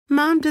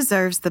Mom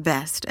deserves the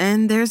best,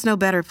 and there's no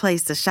better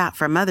place to shop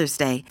for Mother's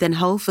Day than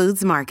Whole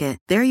Foods Market.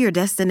 They're your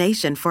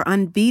destination for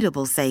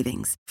unbeatable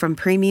savings, from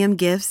premium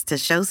gifts to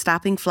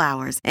show-stopping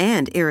flowers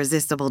and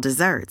irresistible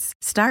desserts.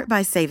 Start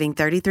by saving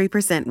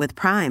 33% with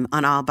Prime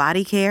on all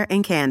body care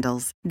and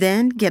candles.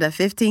 Then get a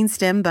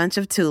 15-stem bunch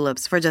of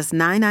tulips for just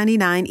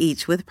 $9.99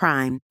 each with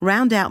Prime.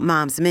 Round out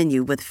Mom's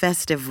menu with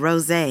festive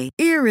rosé,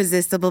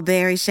 irresistible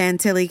berry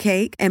chantilly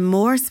cake, and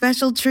more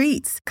special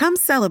treats. Come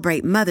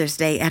celebrate Mother's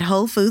Day at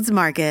Whole Foods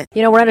Market.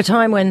 You know, we're at a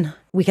time when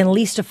we can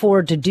least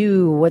afford to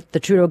do what the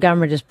Trudeau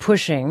government is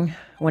pushing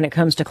when it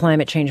comes to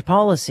climate change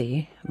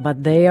policy,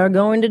 but they are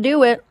going to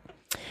do it.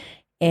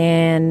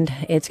 And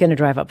it's going to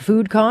drive up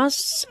food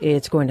costs.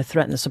 It's going to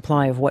threaten the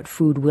supply of what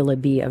food will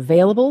be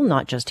available,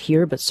 not just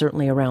here, but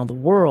certainly around the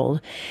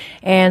world.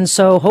 And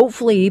so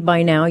hopefully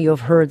by now you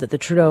have heard that the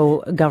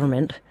Trudeau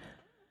government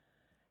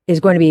is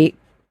going to be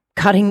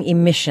cutting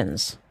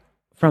emissions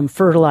from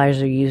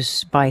fertilizer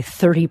use by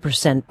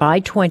 30% by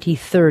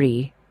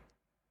 2030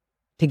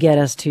 to get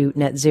us to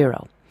net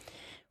zero.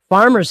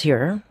 Farmers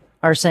here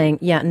are saying,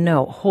 yeah,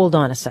 no, hold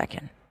on a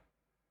second.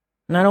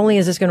 Not only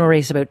is this going to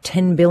erase about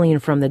 $10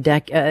 billion from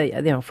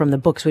the from the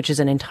books, which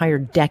is an entire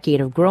decade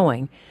of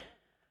growing,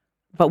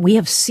 but we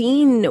have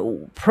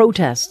seen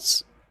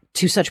protests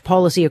to such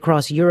policy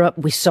across Europe.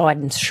 We saw it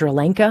in Sri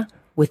Lanka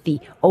with the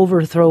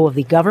overthrow of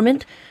the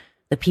government,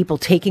 the people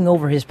taking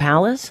over his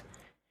palace.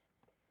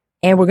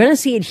 And we're going to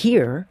see it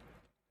here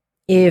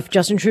if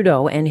Justin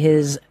Trudeau and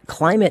his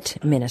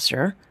climate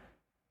minister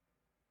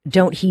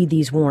don't heed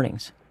these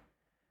warnings.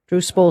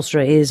 Drew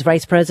Spoelstra is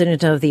Vice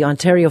President of the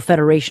Ontario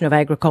Federation of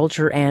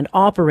Agriculture and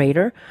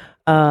operator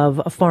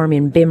of a farm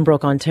in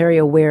Bimbrook,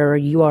 Ontario, where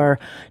you are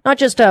not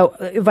just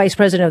Vice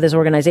President of this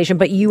organization,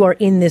 but you are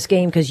in this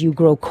game because you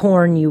grow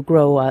corn, you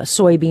grow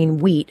soybean,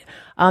 wheat.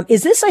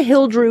 Is this a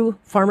hill, Drew,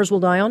 farmers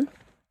will die on?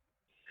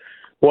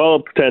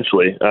 Well,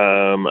 potentially.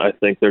 I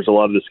think there's a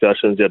lot of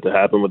discussions yet to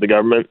happen with the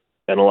government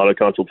and a lot of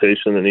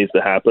consultation that needs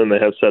to happen. They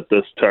have set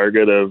this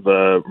target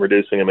of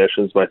reducing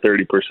emissions by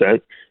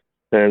 30%.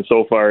 And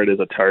so far it is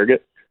a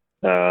target.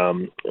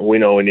 We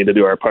know we need to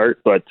do our part,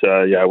 but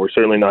we're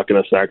certainly not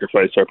going to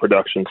sacrifice our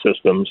production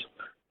systems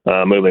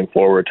moving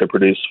forward to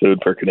produce food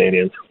for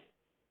Canadians.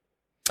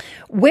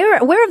 Where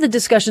have the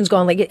discussions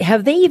gone? Like,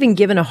 have they even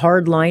given a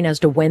hard line as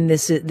to when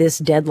this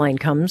deadline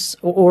comes,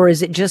 or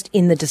is it just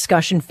in the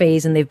discussion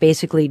phase and they've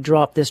basically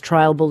dropped this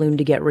trial balloon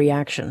to get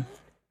reaction?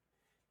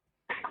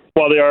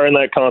 Well, they are in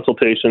that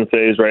consultation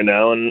phase right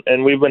now,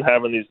 and we've been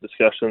having these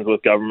discussions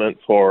with government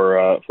for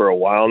a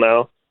while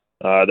now.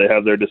 They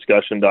have their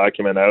discussion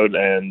document out,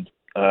 and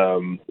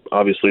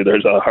obviously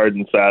there's a hard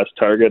and fast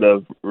target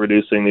of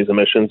reducing these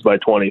emissions by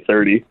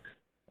 2030.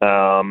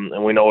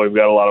 And we know we've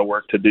got a lot of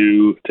work to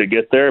do to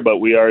get there, but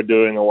we are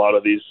doing a lot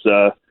of these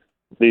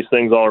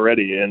things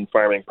already in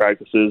farming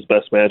practices,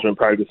 best management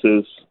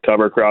practices,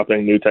 cover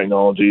cropping, new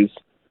technologies,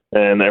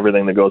 and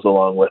everything that goes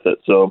along with it.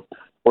 So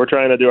we're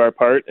trying to do our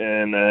part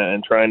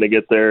and trying to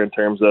get there in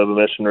terms of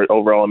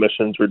overall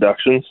emissions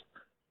reductions,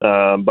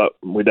 but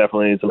we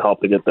definitely need some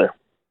help to get there.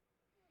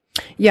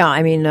 Yeah,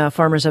 I mean,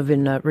 farmers have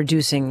been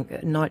reducing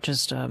not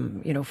just,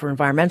 for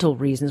environmental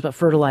reasons, but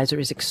fertilizer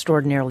is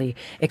extraordinarily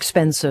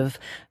expensive.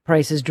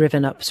 Prices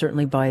driven up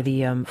certainly by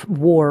the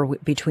war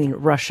between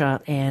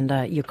Russia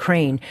and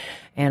Ukraine.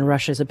 And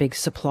Russia is a big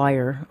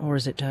supplier, or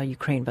is it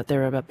Ukraine? But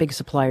they're big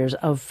suppliers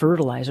of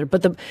fertilizer.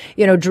 But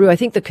Drew, I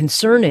think the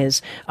concern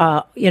is,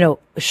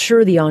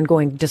 sure, the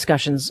ongoing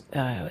discussions,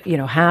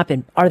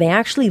 happen. Are they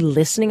actually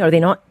listening? Are they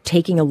not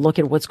taking a look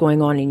at what's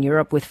going on in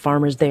Europe with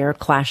farmers there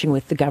clashing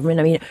with the government?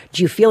 I mean,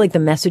 do you feel like the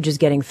message is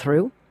getting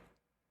through?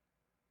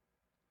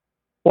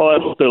 Well, I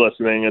hope they're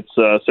listening.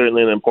 It's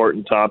certainly an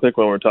important topic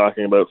when we're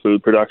talking about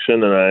food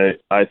production, and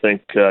I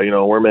think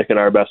we're making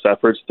our best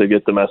efforts to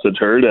get the message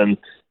heard and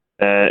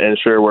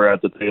ensure we're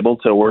at the table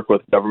to work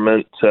with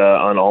government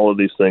on all of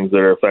these things that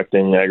are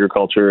affecting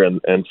agriculture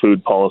and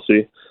food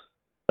policy.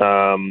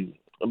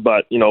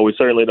 But we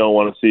certainly don't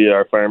want to see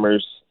our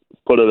farmers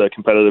put at a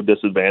competitive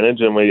disadvantage,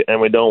 and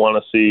we don't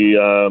want to see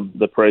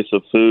the price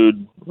of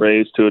food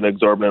raised to an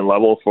exorbitant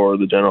level for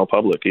the general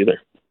public either.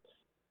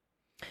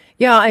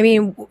 Yeah, I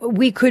mean,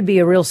 we could be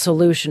a real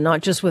solution, not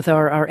just with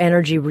our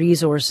energy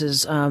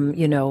resources,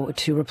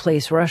 to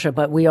replace Russia,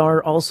 but we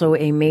are also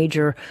a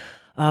major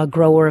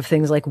grower of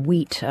things like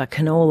wheat,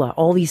 canola,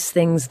 all these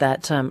things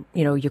that,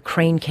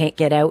 Ukraine can't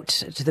get out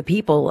to the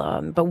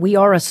people. But we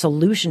are a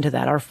solution to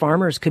that. Our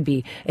farmers could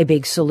be a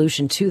big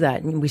solution to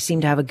that. And we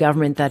seem to have a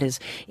government that is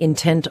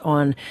intent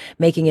on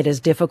making it as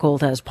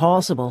difficult as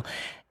possible.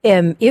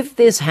 If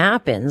this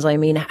happens, I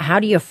mean, how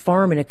do you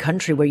farm in a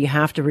country where you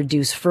have to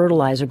reduce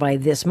fertilizer by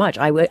this much?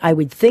 I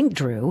would think,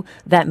 Drew,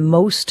 that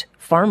most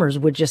farmers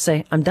would just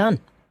say, I'm done.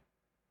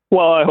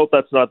 Well, I hope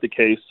that's not the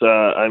case.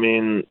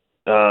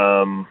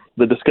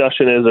 The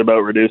discussion is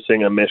about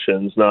reducing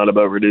emissions, not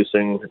about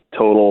reducing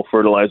total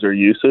fertilizer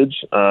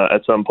usage.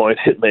 At some point,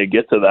 it may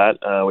get to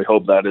that. We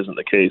hope that isn't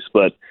the case.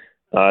 But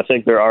I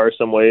think there are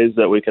some ways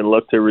that we can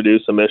look to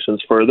reduce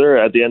emissions further.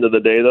 At the end of the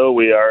day, though,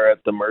 we are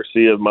at the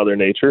mercy of Mother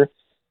Nature.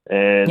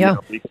 And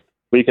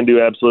we can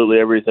do absolutely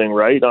everything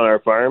right on our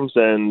farms,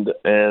 and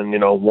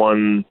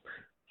one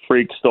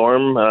freak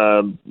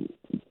storm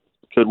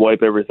could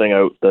wipe everything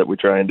out that we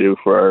try and do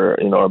for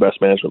our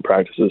best management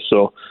practices.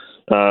 So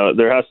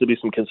there has to be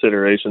some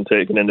consideration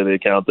taken into the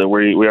account that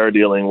we are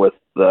dealing with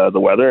the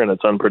weather, and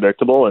it's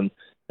unpredictable, and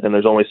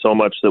there's only so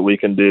much that we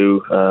can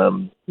do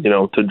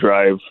to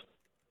drive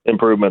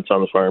improvements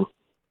on the farm.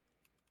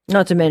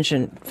 Not to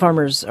mention,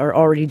 farmers are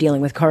already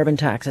dealing with carbon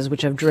taxes,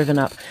 which have driven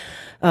up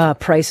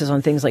prices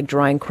on things like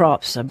drying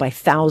crops by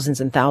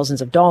thousands and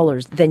thousands of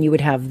dollars. Then you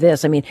would have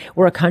this. I mean,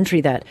 we're a country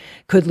that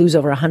could lose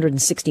over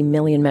 160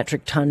 million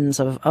metric tons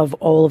of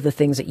all of the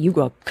things that you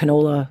grow,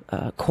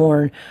 canola,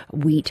 corn,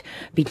 wheat,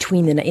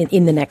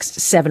 in the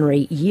next 7 or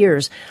 8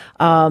 years.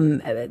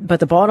 But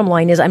the bottom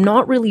line is, I'm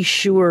not really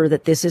sure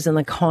that this is in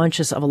the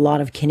conscious of a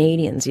lot of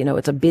Canadians.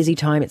 It's a busy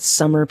time. It's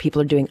summer.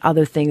 People are doing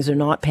other things. They're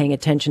not paying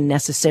attention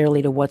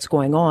necessarily to what's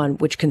going on,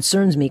 which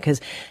concerns me, because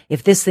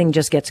if this thing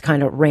just gets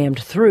kind of rammed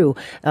through,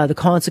 the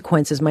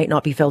consequences might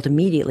not be felt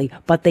immediately,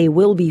 but they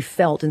will be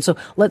felt. And so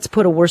let's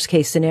put a worst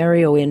case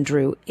scenario in,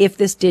 Drew. If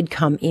this did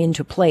come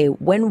into play,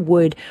 when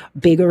would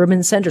big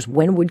urban centers,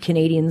 when would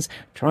Canadians,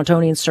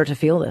 Torontonians start to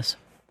feel this?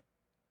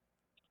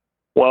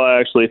 Well, I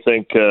actually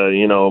think,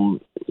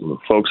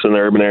 folks in the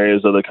urban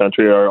areas of the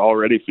country are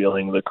already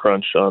feeling the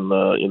crunch on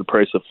the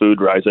price of food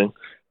rising.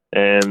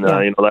 And,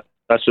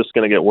 that's just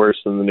going to get worse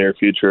in the near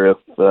future if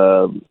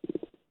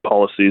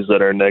policies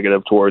that are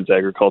negative towards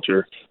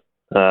agriculture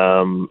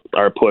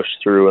are pushed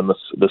through in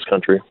this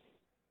country.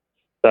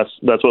 That's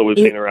what we've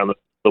seen around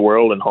the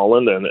world, in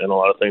Holland and a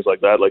lot of things like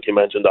that, like you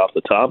mentioned off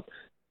the top.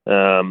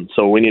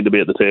 So we need to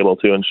be at the table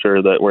to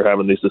ensure that we're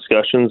having these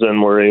discussions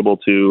and we're able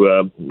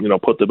to,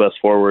 put the best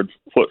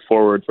foot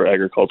forward for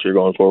agriculture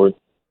going forward.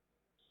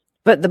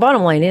 But the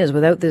bottom line is,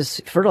 without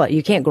this fertilizer,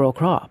 you can't grow a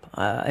crop.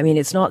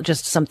 It's not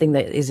just something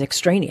that is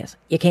extraneous.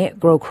 You can't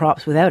grow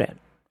crops without it.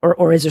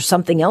 Or is there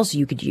something else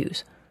you could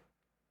use?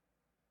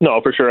 No,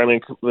 for sure.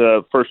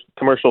 First,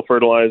 commercial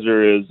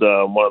fertilizer is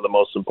one of the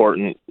most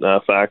important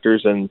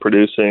factors in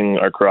producing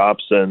our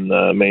crops and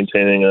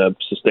maintaining a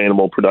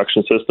sustainable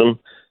production system.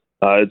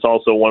 It's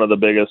also one of the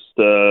biggest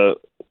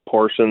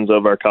portions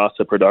of our cost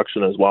of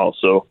production as well.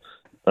 So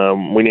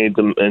we need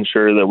to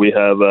ensure that we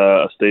have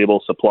a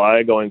stable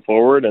supply going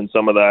forward. And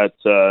some of that,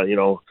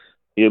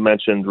 you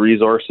mentioned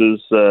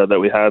resources that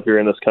we have here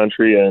in this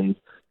country, and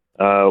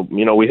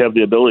we have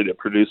the ability to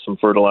produce some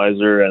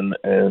fertilizer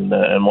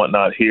and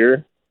whatnot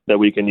here that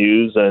we can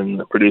use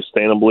and produce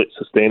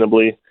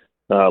sustainably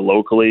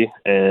locally.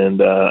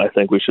 And I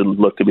think we should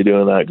look to be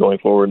doing that going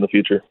forward in the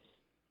future.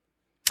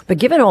 But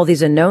given all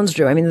these unknowns,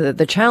 Drew,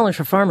 the challenge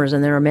for farmers,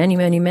 and there are many,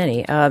 many,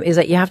 many, is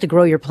that you have to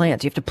grow your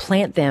plants. You have to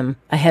plant them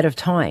ahead of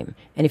time.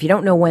 And if you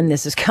don't know when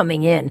this is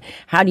coming in,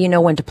 how do you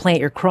know when to plant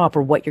your crop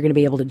or what you're going to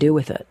be able to do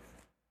with it?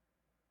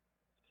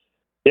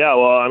 Yeah,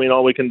 well,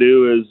 all we can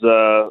do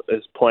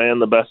is plan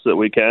the best that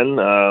we can.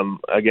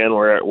 Again,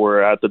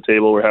 we're at the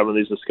table. We're having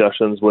these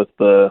discussions with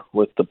the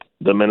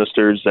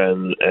ministers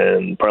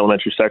and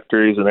parliamentary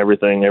secretaries and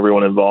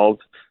everyone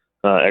involved,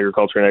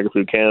 Agriculture and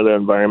Agri-Food Canada,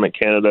 Environment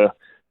Canada.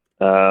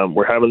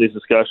 We're having these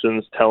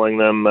discussions, telling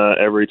them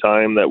every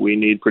time that we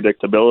need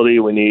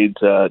predictability. We need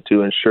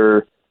to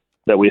ensure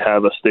that we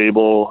have a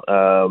stable,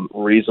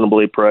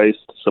 reasonably priced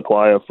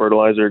supply of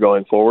fertilizer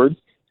going forward.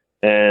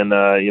 And,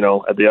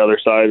 at the other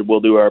side, we'll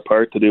do our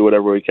part to do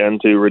whatever we can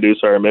to reduce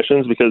our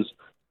emissions because,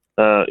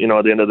 at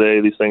the end of the day,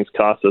 these things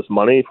cost us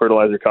money.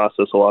 Fertilizer costs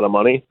us a lot of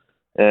money,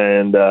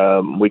 and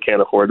we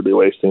can't afford to be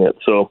wasting it.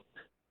 So,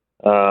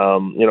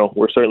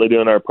 we're certainly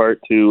doing our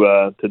part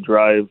to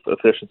drive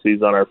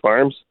efficiencies on our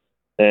farms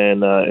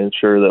and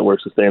ensure that we're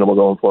sustainable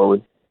going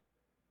forward.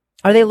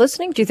 Are they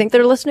listening? Do you think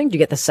they're listening? Do you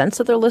get the sense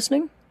that they're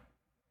listening?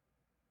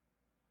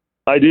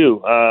 I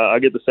do. I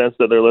get the sense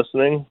that they're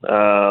listening,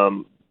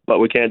 but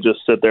we can't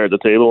just sit there at the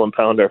table and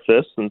pound our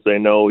fists and say,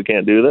 no, we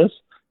can't do this.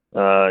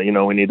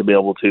 We need to be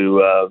able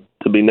to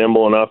be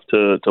nimble enough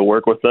to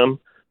work with them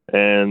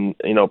and,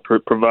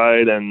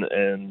 provide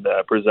and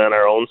present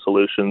our own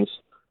solutions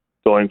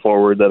going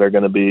forward that are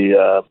going to be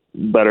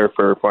better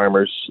for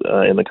farmers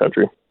in the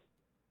country.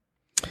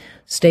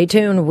 Stay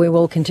tuned. We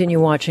will continue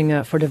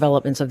watching for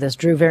developments of this.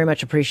 Drew, very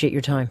much appreciate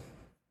your time.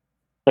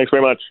 Thanks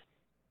very much.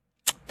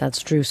 That's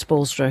Drew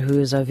Spoelstra, who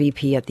is a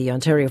VP at the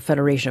Ontario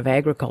Federation of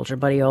Agriculture,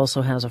 but he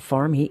also has a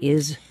farm. He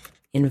is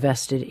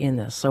invested in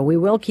this. So we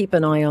will keep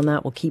an eye on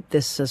that. We'll keep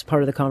this as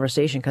part of the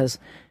conversation because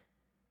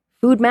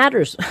food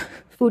matters.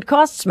 Food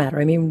costs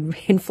matter.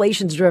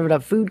 Inflation's driven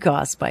up food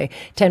costs by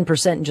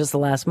 10% in just the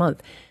last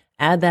month.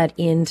 Add that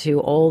into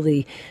all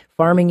the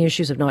farming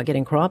issues of not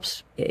getting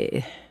crops,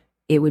 it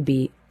would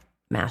be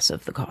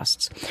massive, the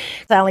costs.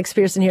 Alex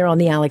Pearson here on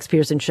The Alex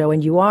Pearson Show,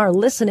 and you are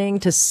listening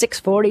to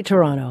 640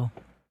 Toronto.